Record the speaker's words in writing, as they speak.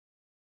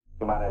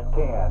Minus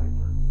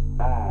 10,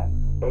 9,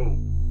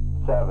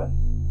 8, 7,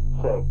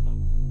 6,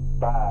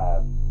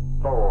 5,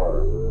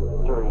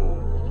 4, 3,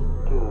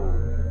 2,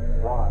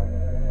 1.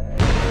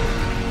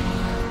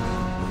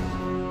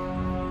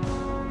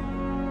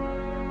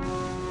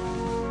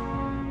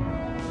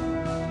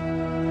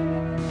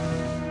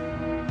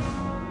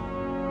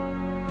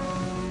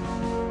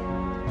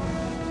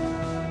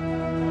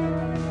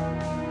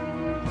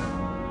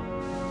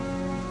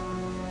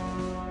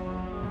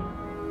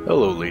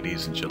 Hello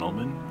ladies and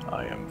gentlemen,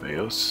 I am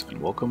Vaos and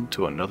welcome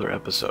to another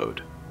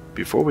episode.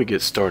 Before we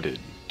get started,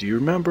 do you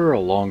remember a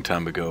long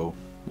time ago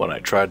when I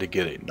tried to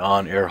get a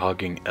non-air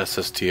hogging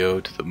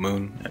SSTO to the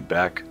moon and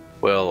back?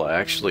 Well, I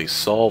actually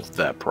solved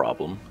that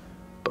problem,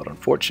 but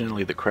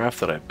unfortunately the craft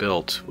that I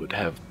built would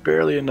have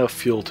barely enough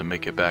fuel to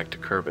make it back to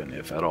Kerbin,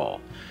 if at all.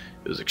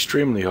 It was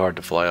extremely hard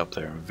to fly up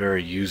there and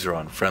very user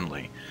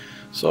unfriendly.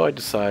 So I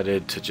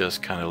decided to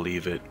just kind of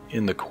leave it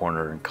in the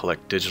corner and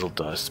collect digital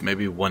dust,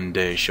 maybe one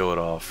day show it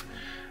off,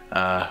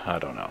 I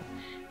don't know.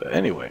 But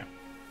anyway,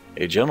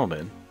 a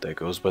gentleman that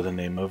goes by the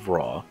name of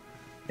Raw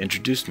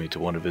introduced me to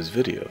one of his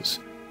videos.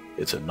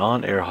 It's a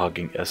non-air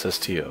hogging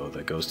SSTO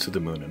that goes to the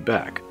moon and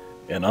back,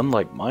 and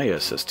unlike my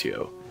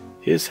SSTO,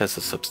 his has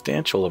a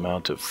substantial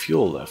amount of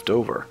fuel left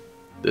over.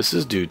 This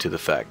is due to the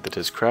fact that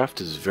his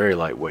craft is very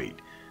lightweight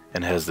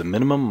and has the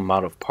minimum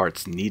amount of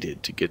parts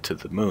needed to get to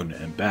the moon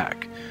and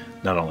back.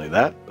 Not only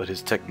that, but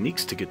his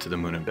techniques to get to the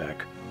moon and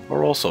back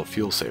are also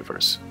fuel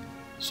savers.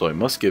 So I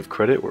must give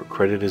credit where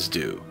credit is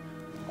due.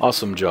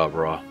 Awesome job,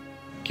 Raw.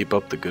 Keep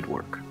up the good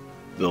work.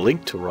 The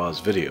link to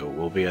Raw's video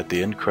will be at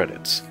the end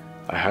credits.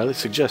 I highly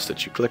suggest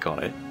that you click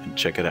on it and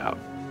check it out.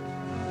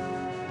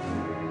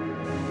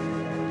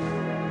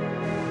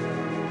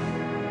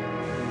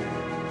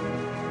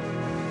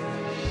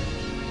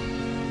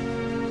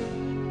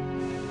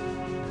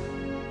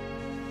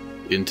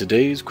 In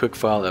today's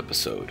quickfile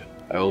episode,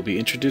 I will be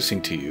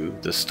introducing to you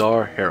the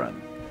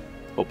StarHeron.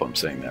 Hope I'm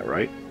saying that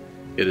right.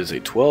 It is a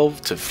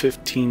 12 to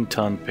 15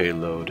 ton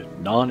payload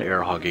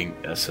non-air hogging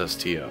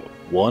SSTO.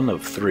 One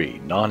of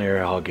 3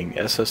 non-air hogging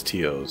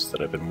SSTOs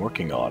that I've been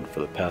working on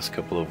for the past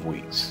couple of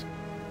weeks.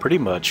 Pretty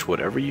much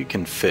whatever you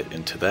can fit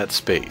into that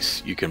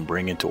space you can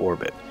bring into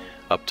orbit,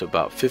 up to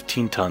about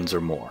 15 tons or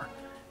more.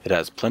 It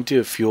has plenty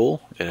of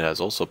fuel. It has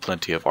also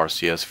plenty of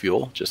RCS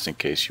fuel, just in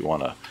case you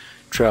want to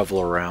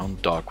travel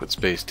around, dock with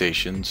space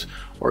stations,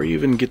 or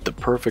even get the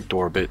perfect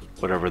orbit,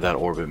 whatever that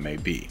orbit may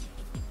be.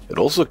 It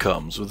also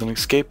comes with an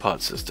escape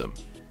pod system,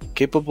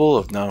 capable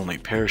of not only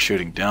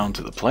parachuting down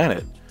to the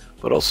planet,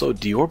 but also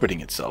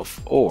deorbiting itself,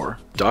 or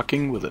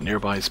docking with a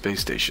nearby space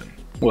station.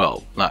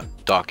 Well, not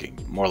docking,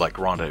 more like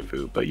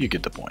rendezvous, but you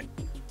get the point.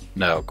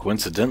 Now,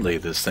 coincidentally,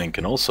 this thing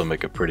can also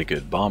make a pretty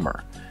good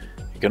bomber.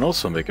 It can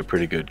also make a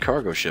pretty good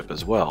cargo ship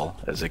as well,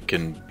 as it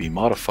can be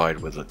modified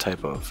with a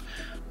type of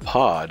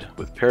pod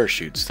with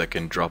parachutes that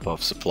can drop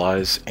off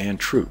supplies and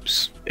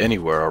troops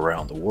anywhere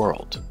around the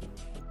world.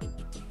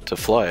 To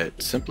fly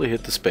it, simply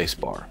hit the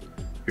spacebar.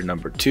 Your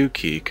number 2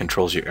 key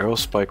controls your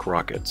aerospike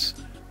rockets.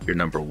 Your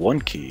number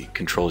 1 key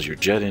controls your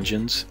jet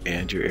engines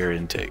and your air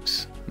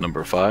intakes.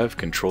 Number 5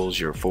 controls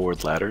your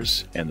forward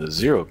ladders, and the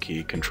 0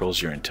 key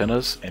controls your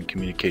antennas and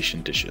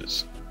communication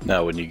dishes.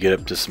 Now when you get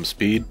up to some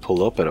speed,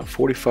 pull up at a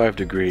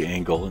 45-degree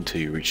angle until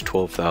you reach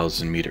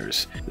 12,000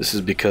 meters. This is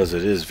because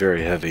it is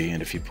very heavy,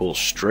 and if you pull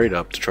straight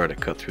up to try to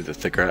cut through the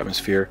thicker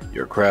atmosphere,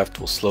 your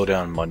craft will slow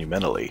down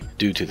monumentally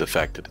due to the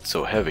fact that it's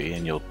so heavy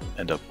and you'll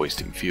end up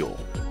wasting fuel.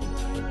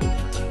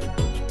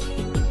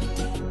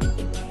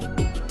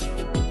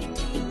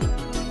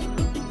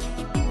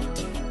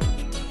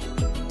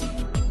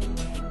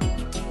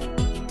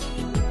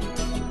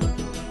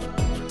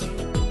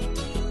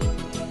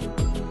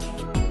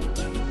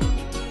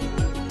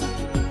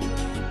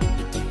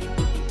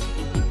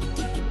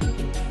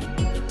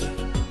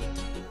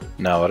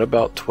 Now at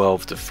about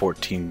 12 to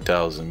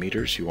 14,000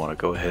 meters, you want to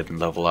go ahead and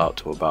level out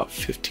to about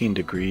 15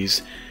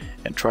 degrees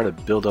and try to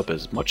build up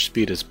as much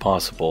speed as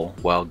possible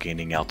while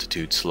gaining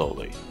altitude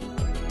slowly.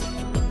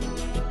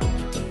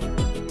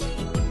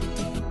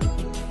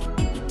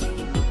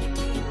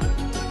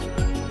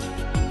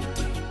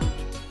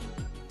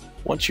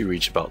 Once you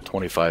reach about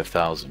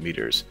 25,000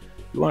 meters,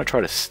 you want to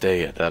try to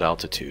stay at that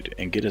altitude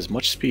and get as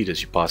much speed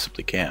as you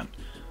possibly can.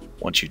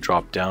 Once you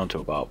drop down to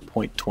about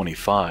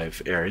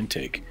 0.25 air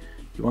intake,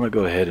 you want to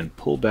go ahead and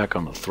pull back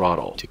on the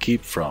throttle to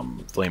keep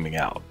from flaming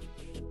out.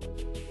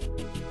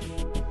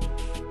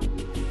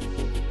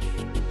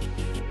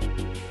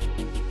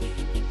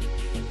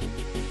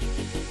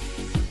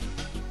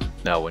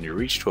 Now when you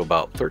reach to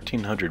about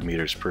 1300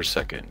 meters per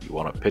second, you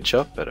want to pitch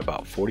up at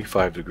about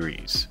 45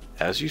 degrees.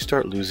 As you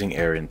start losing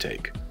air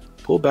intake,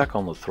 pull back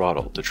on the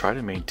throttle to try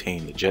to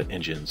maintain the jet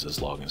engines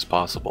as long as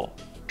possible.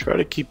 Try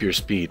to keep your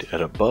speed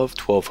at above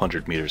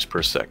 1200 meters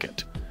per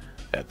second.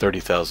 At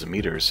 30,000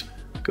 meters,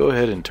 go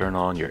ahead and turn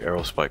on your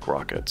aerospike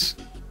rockets.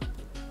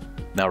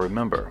 Now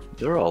remember,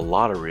 there are a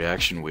lot of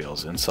reaction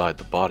wheels inside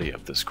the body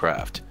of this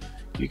craft.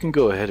 you can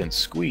go ahead and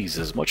squeeze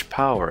as much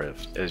power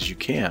as you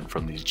can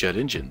from these jet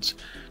engines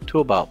to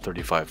about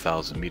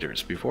 35,000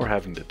 meters before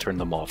having to turn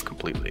them off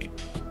completely.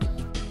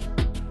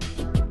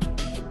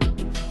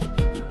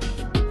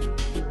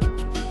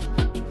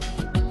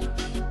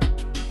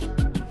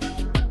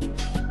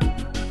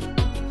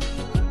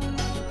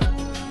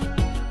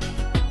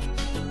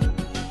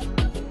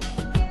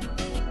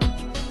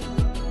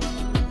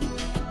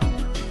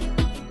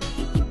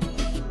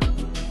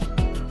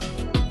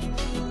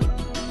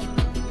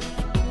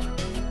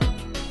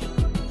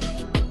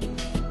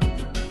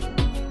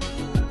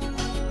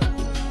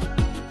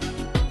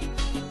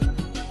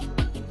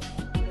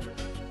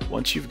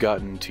 Once you've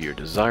gotten to your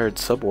desired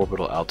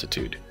suborbital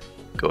altitude,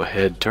 go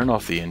ahead, turn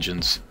off the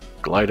engines,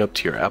 glide up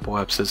to your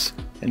apoapsis,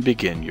 and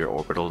begin your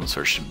orbital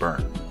insertion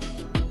burn.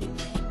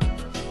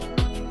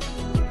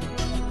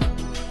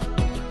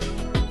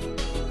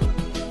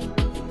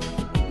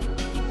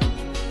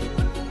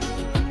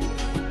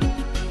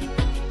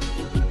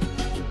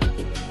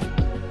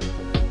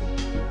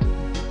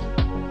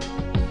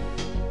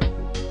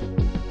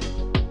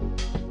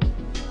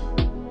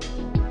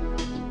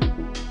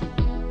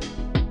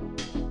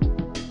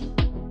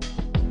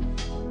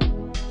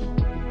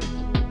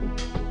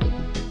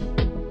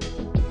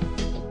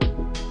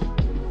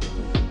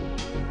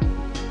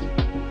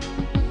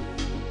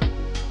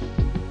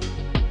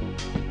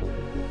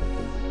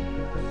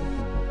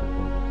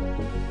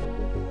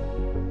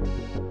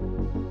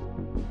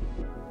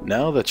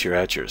 Now that you're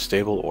at your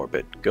stable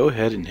orbit, go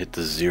ahead and hit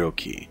the 0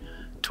 key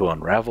to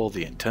unravel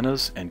the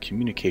antennas and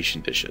communication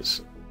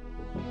dishes.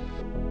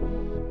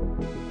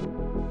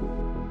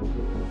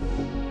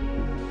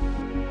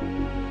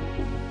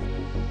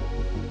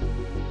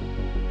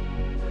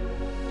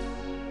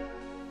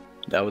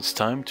 Now it's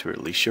time to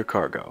release your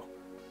cargo.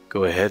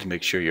 Go ahead and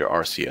make sure your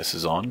RCS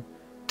is on,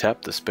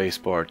 tap the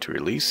spacebar to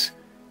release,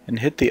 and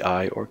hit the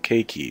I or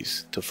K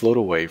keys to float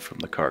away from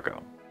the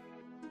cargo.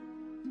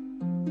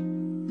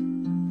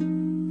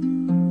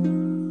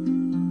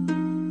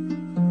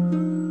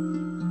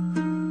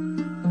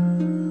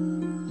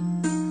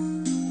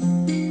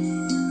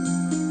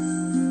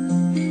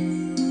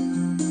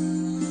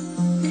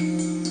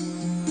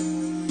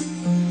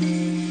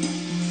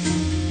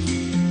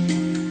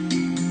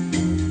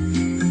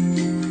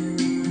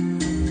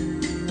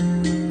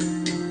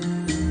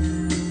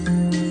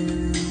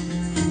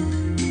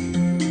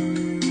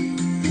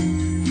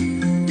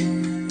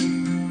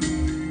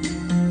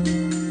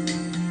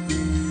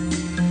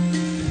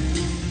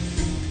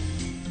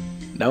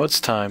 Now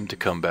it's time to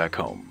come back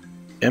home.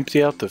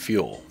 Empty out the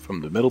fuel from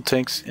the middle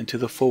tanks into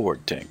the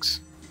forward tanks.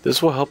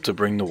 This will help to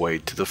bring the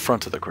weight to the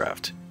front of the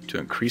craft to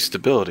increase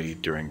stability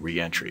during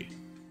re-entry.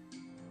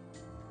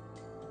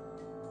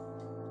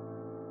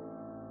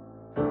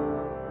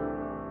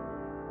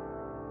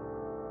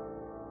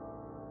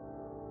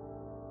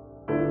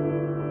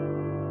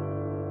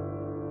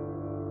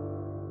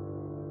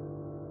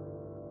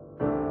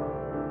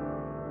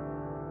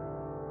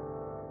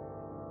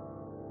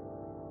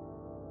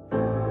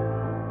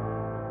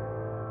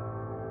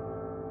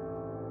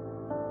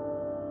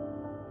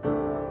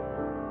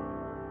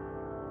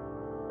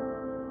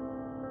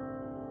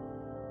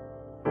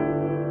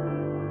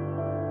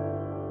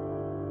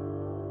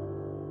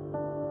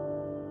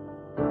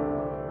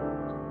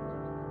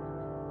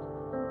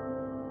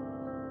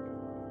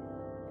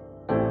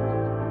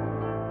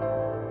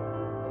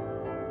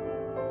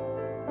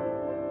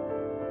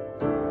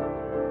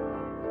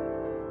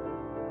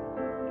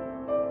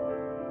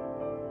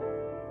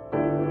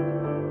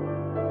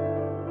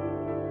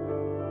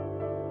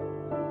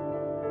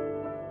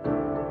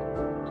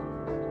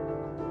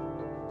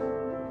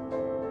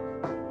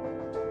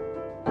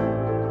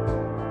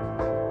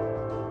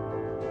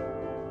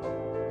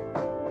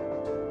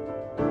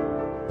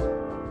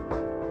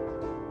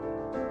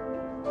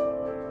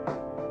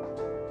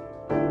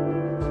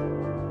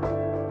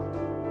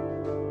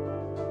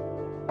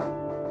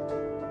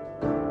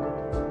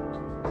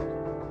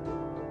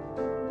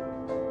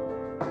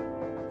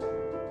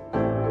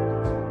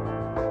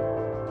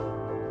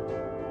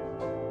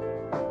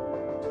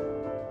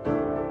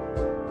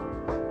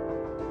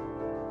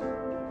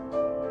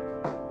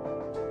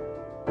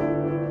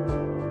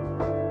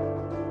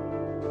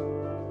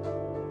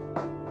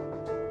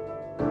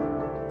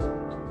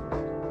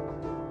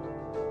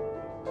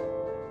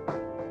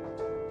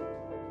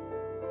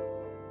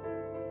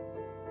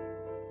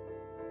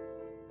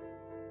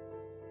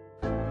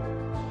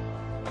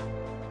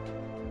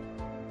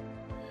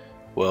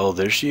 Well,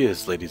 there she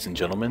is, ladies and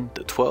gentlemen,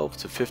 the 12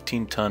 to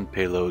 15 ton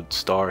payload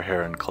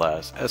StarHeron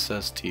class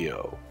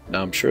SSTO.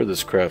 Now I'm sure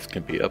this craft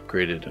can be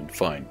upgraded and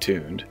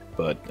fine-tuned,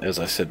 but as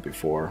I said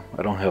before,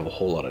 I don't have a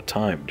whole lot of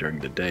time during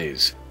the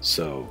days,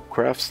 so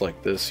crafts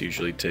like this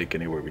usually take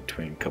anywhere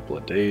between a couple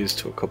of days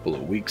to a couple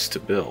of weeks to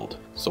build.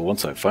 So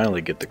once I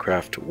finally get the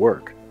craft to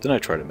work, then I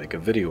try to make a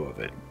video of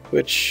it,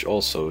 which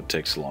also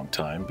takes a long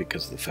time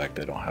because of the fact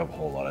I don't have a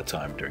whole lot of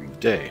time during the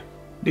day.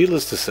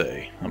 Needless to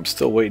say, I'm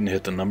still waiting to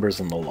hit the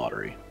numbers on the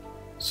lottery.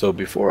 So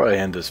before I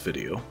end this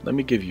video, let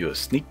me give you a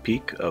sneak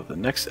peek of the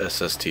next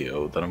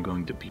SSTO that I'm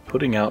going to be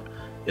putting out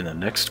in the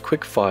next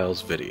Quick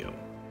Files video.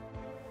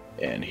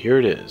 And here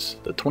it is,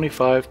 the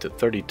 25 to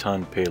 30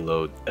 ton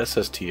payload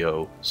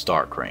SSTO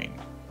Star Crane.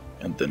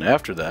 And then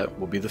after that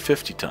will be the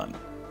 50 ton.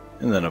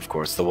 And then of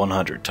course the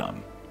 100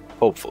 ton,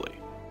 hopefully.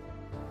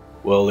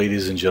 Well,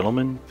 ladies and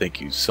gentlemen, thank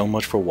you so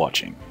much for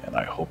watching, and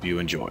I hope you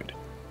enjoyed.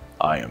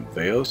 I am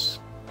Vaos,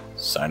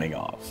 signing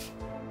off.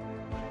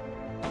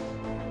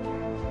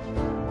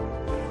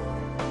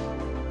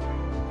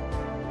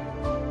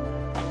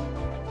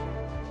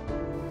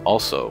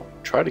 Also,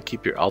 try to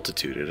keep your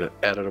altitude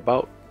at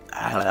about...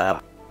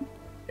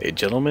 A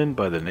gentleman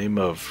by the name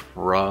of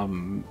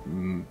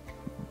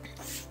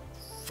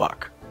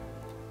Fuck.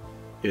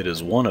 It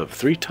is one of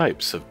 3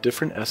 types of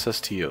different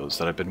SSTOs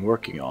that I've been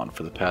working on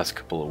for the past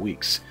couple of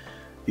weeks.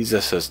 These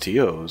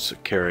SSTOs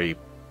carry...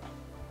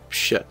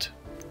 shit.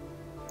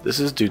 This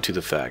is due to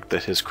the fact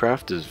that his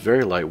craft is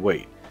very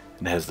lightweight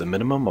and has the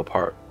minimum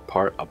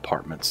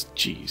apartments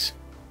G's.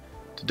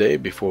 Today,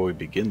 before we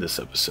begin this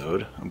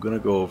episode, I'm going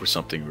to go over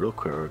something real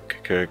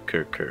quick.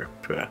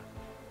 It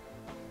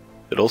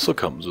also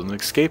comes with an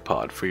escape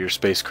pod for your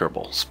space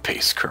kerbal.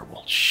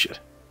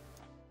 Shit.